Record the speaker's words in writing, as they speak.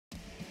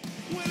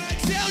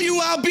tell you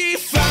I'll be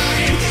fine.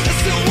 I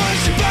still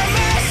want you by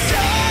my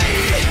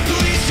side.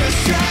 Please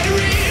just try to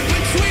read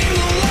between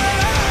the lines.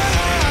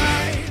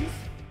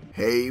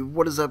 Hey,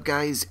 what is up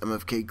guys?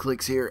 MFK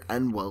Clicks here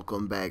and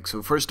welcome back.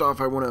 So first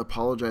off, I want to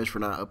apologize for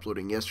not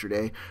uploading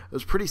yesterday. I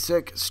was pretty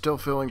sick, still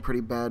feeling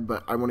pretty bad,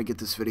 but I want to get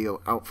this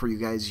video out for you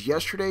guys.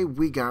 Yesterday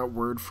we got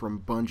word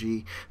from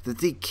Bungie that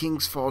the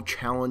King's Fall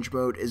challenge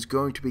mode is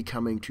going to be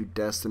coming to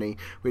Destiny.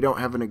 We don't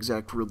have an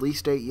exact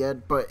release date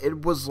yet, but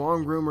it was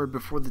long rumored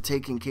before the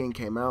Taken King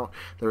came out.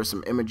 There were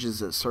some images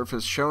that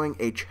surfaced showing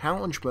a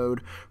challenge mode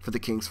for the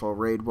King's Fall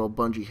raid. Well,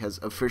 Bungie has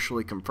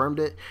officially confirmed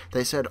it.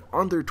 They said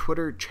on their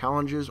Twitter,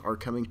 challenges are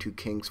coming to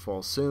King's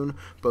Fall soon,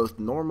 both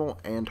normal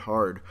and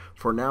hard.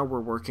 For now, we're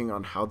working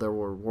on how they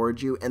will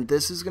reward you, and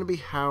this is going to be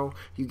how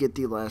you get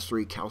the last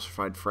 3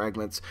 calcified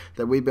fragments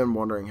that we've been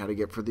wondering how to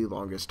get for the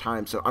longest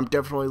time. So I'm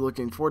definitely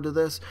looking forward to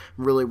this.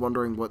 I'm really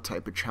wondering what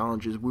type of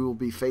challenges we will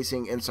be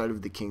facing inside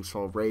of the King's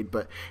Fall raid.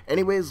 But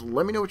anyways,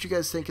 let me know what you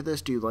guys think of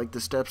this. Do you like the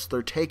steps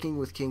they're taking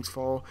with King's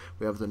Fall?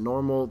 We have the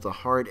normal, the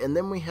hard, and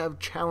then we have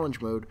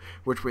challenge mode,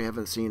 which we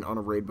haven't seen on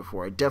a raid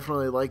before. I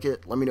definitely like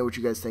it. Let me know what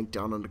you guys think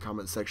down in the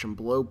comment section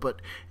below.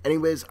 But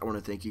anyways, I want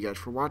to thank you guys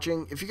for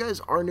watching. If you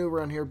guys are new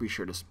around here, be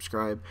sure to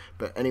subscribe.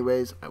 But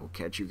anyways, I will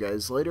catch you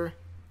guys later,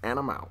 and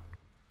I'm out.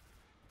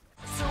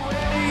 So where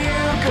do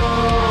you go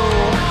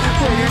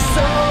when your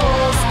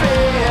soul's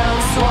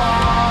been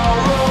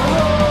swallowed?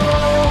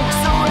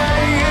 So where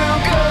do you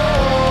go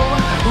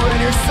when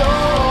your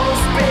soul